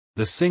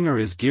The singer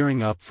is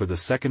gearing up for the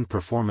second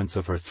performance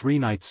of her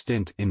three-night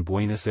stint in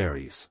Buenos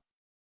Aires.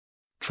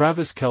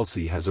 Travis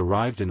Kelce has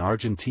arrived in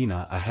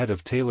Argentina ahead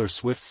of Taylor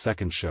Swift's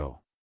second show.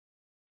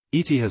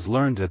 E.T. has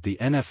learned that the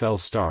NFL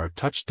star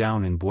touched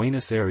down in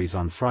Buenos Aires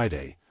on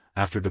Friday,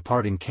 after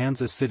departing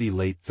Kansas City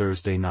late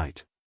Thursday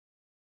night.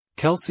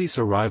 Kelce's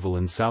arrival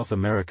in South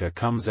America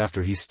comes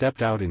after he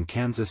stepped out in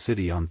Kansas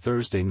City on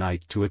Thursday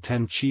night to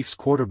attend Chiefs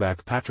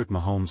quarterback Patrick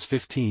Mahomes'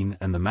 15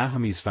 and the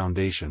Mahomes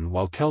Foundation.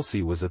 While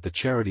Kelce was at the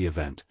charity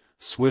event,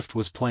 Swift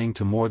was playing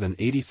to more than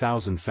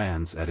 80,000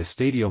 fans at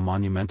Estadio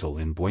Monumental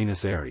in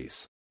Buenos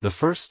Aires, the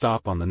first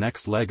stop on the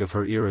next leg of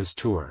her Eras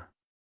tour.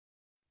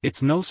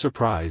 It's no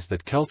surprise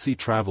that Kelce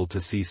traveled to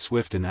see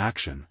Swift in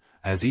action,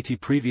 as E.T.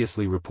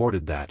 previously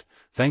reported that,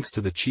 thanks to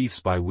the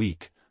Chiefs' bye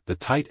week, the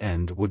tight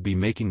end would be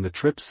making the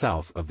trip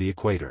south of the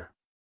equator.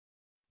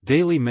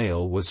 Daily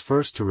Mail was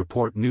first to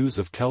report news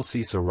of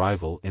Kelce's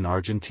arrival in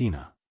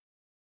Argentina.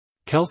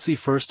 Kelce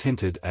first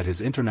hinted at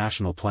his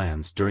international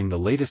plans during the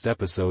latest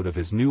episode of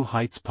his New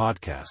Heights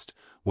podcast,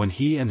 when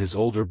he and his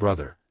older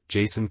brother,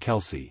 Jason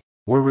Kelce,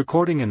 were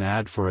recording an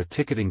ad for a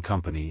ticketing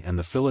company, and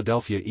the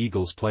Philadelphia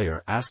Eagles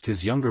player asked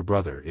his younger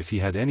brother if he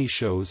had any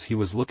shows he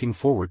was looking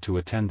forward to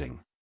attending.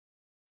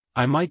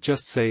 "I might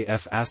just say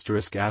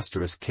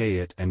F***K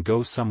it and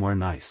go somewhere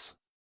nice.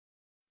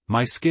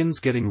 My skin's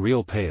getting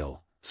real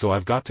pale, so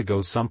I've got to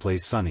go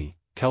someplace sunny,"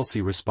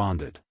 Kelce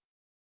responded.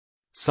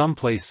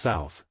 "Someplace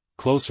south,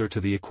 closer to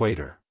the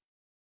equator."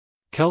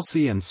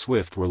 Kelce and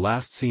Swift were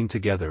last seen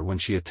together when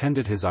she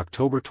attended his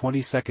October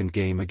 22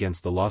 game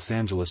against the Los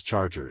Angeles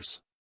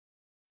Chargers.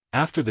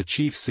 After the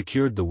Chiefs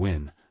secured the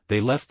win,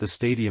 they left the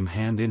stadium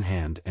hand in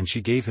hand and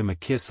she gave him a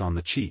kiss on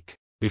the cheek,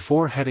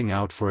 before heading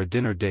out for a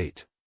dinner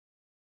date.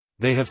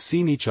 They have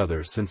seen each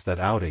other since that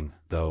outing,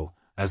 though,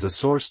 as a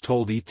source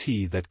told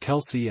E.T. that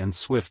Kelce and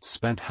Swift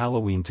spent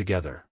Halloween together.